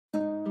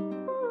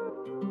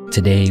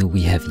Today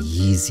we have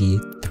Yeezy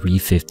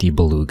 350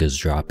 Belugas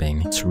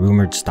dropping. Its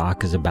rumored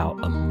stock is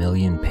about 1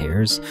 million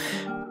pairs,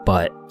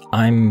 but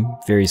I'm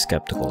very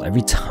skeptical.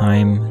 Every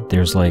time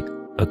there's like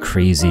a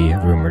crazy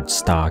rumored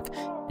stock,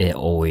 it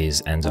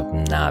always ends up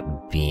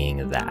not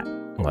being that.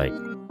 Like,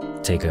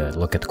 take a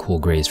look at the Cool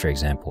Grays, for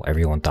example.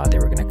 Everyone thought they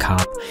were gonna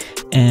cop,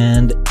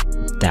 and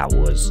that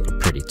was a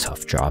pretty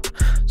tough drop.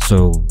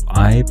 So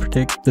I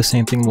predict the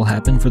same thing will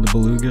happen for the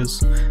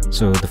Belugas.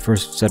 So the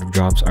first set of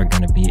drops are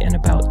gonna be in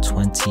about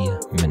 20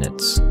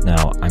 minutes.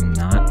 Now, I'm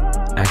not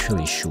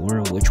actually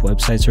sure which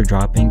websites are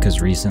dropping,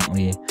 because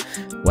recently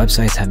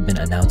websites have been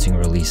announcing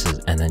releases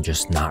and then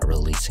just not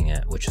releasing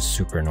it, which is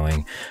super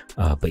annoying.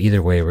 But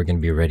either way, we're gonna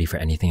be ready for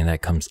anything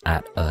that comes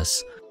at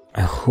us.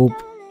 I hope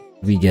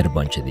we get a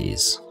bunch of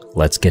these.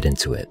 Let's get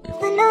into it.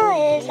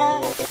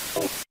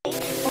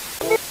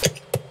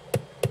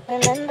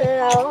 Remember,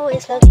 I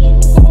always love you.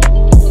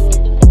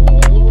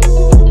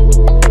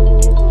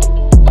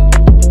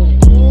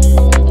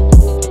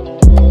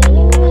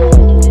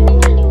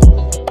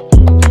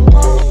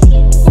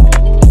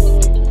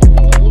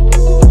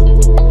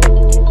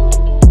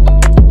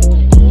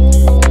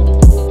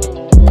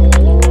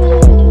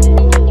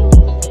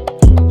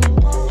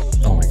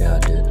 Oh my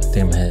god, dude.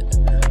 Damn hit.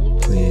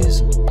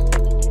 Please.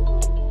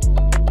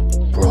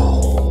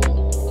 Bro.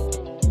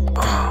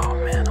 Oh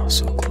man, I was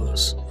so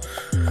close.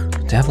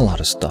 They have a lot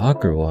of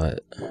stock or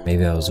what?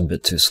 Maybe I was a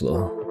bit too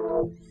slow.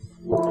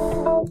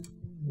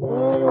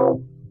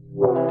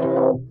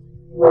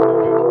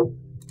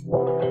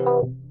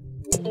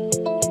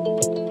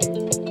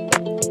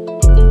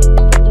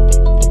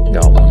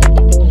 Got one.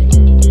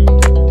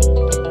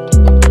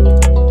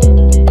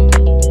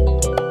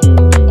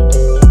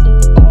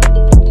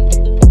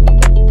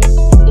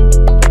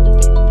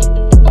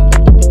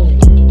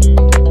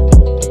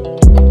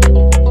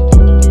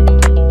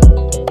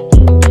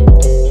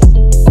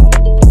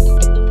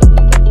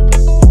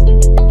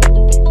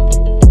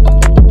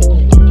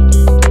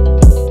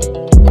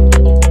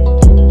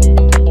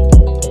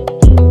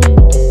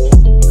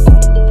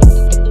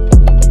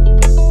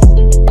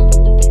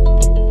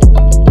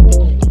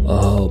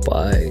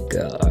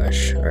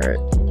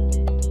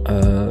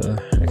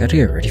 I gotta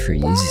get ready for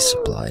Yeezy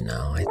supply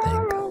now, I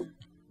think.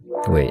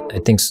 Wait, I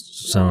think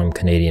some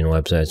Canadian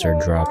websites are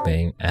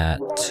dropping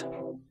at...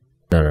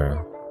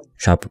 No.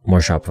 More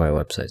Shopify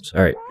websites.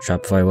 Alright,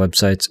 Shopify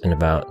websites in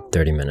about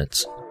 30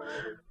 minutes.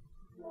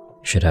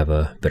 Should have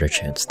a better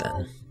chance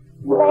then.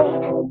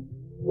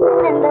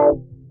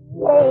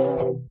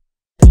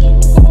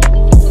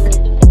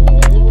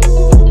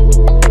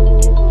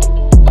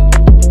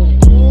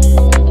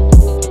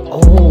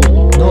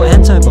 Oh, no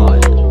anti-bot.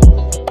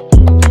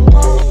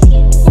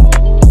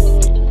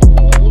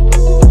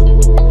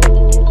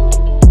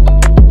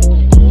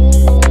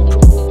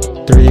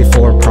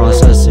 3-4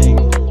 processing,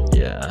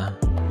 yeah.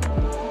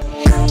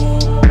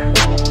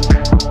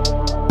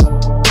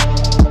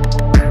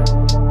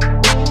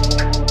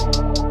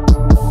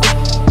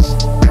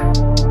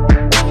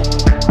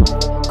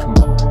 Come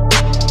on.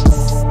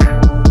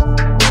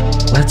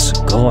 Let's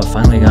go, I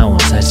finally got one,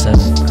 size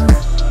 7.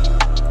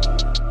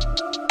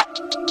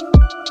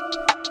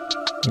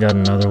 Got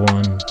another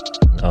one.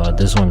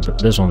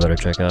 This one better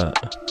check out,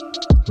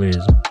 please.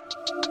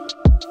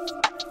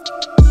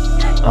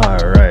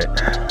 Alright,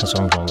 that's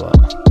what I'm talking about.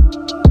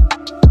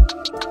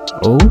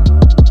 Oh?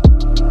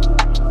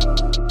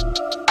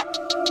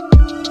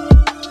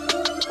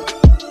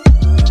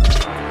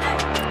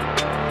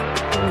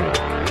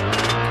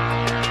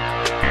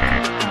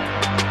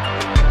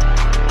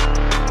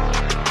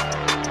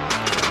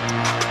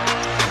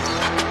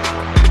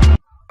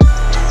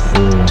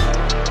 Ooh.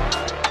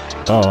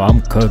 Oh,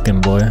 I'm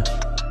cooking, boy.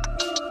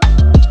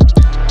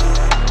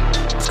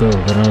 Let's go,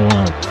 get another one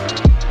up.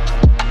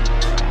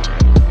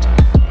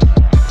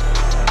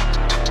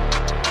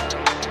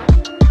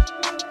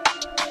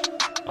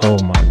 Oh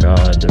my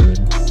god, dude.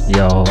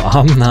 Yo,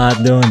 I'm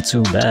not doing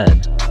too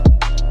bad.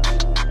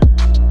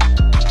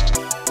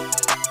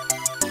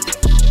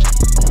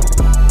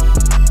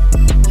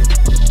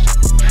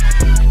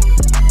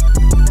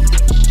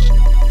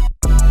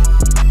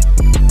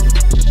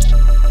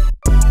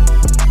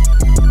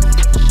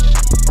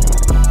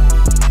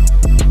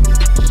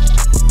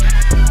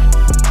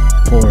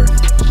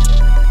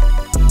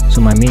 So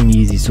my main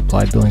Yeezy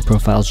supply billing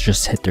profiles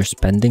just hit their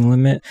spending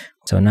limit.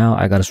 So now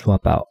I gotta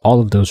swap out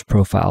all of those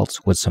profiles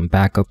with some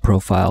backup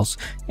profiles,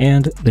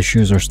 and the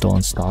shoes are still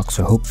in stock,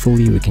 so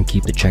hopefully we can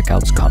keep the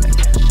checkouts coming.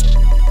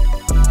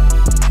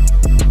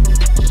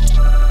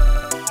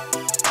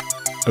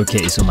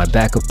 Okay, so my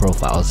backup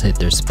profiles hit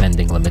their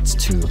spending limits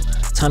too.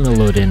 Time to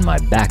load in my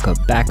backup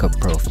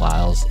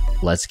profiles.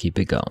 Let's keep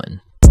it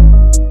going.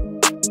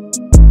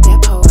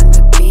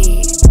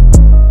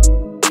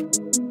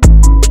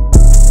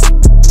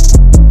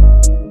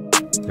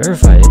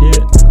 Verify,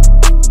 idiot.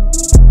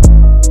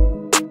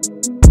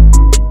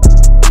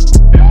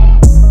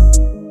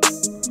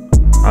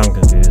 I'm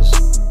confused.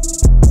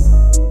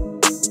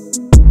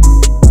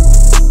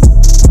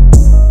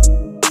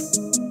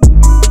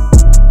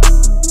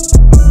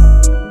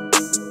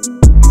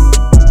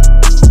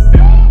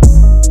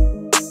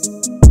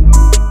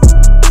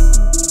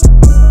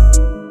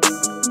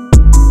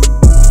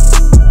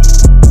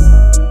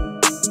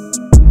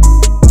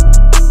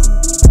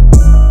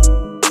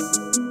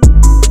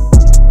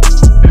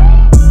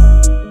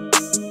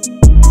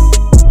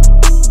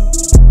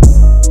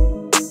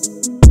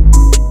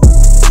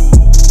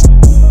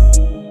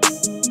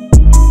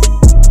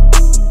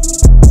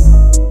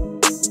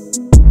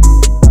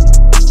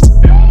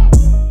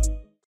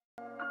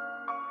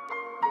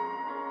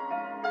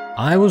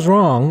 I was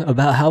wrong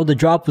about how the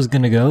drop was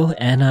gonna go,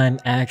 and I'm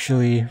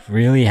actually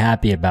really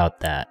happy about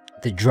that.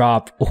 The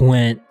drop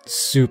went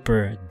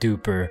super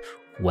duper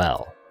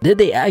well. Did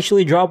they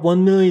actually drop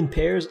 1 million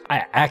pairs?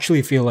 I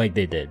actually feel like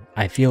they did.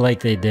 I feel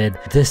like they did.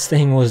 This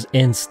thing was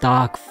in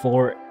stock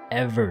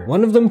forever.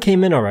 One of them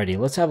came in already.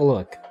 Let's have a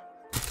look.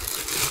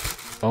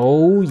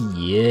 Oh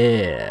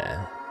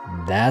yeah,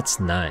 that's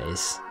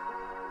nice.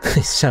 I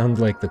sound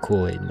like the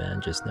Kool-Aid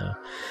man just now.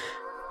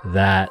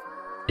 That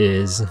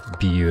is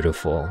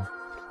beautiful.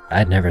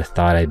 I never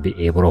thought I'd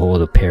be able to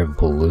hold a pair of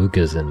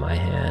belugas in my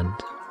hand,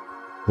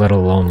 let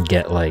alone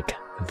get like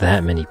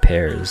that many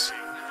pairs.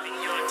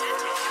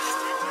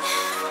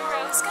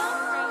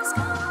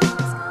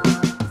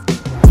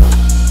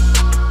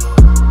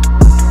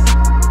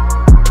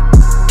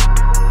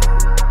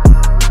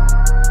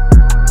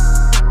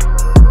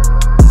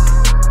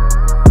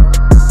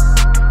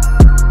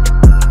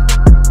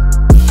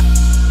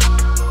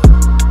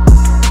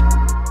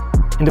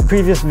 In the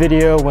previous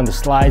video, when the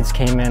slides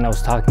came in, I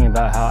was talking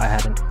about how I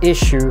had an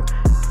issue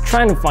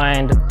trying to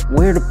find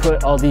where to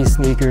put all these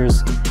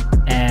sneakers.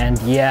 And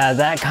yeah,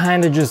 that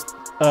kind of just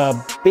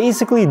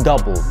basically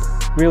doubled.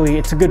 Really,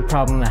 it's a good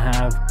problem to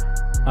have,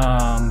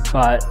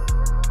 but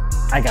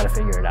I gotta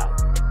figure it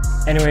out.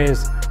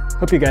 Anyways,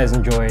 hope you guys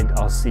enjoyed.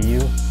 I'll see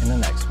you in the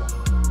next one.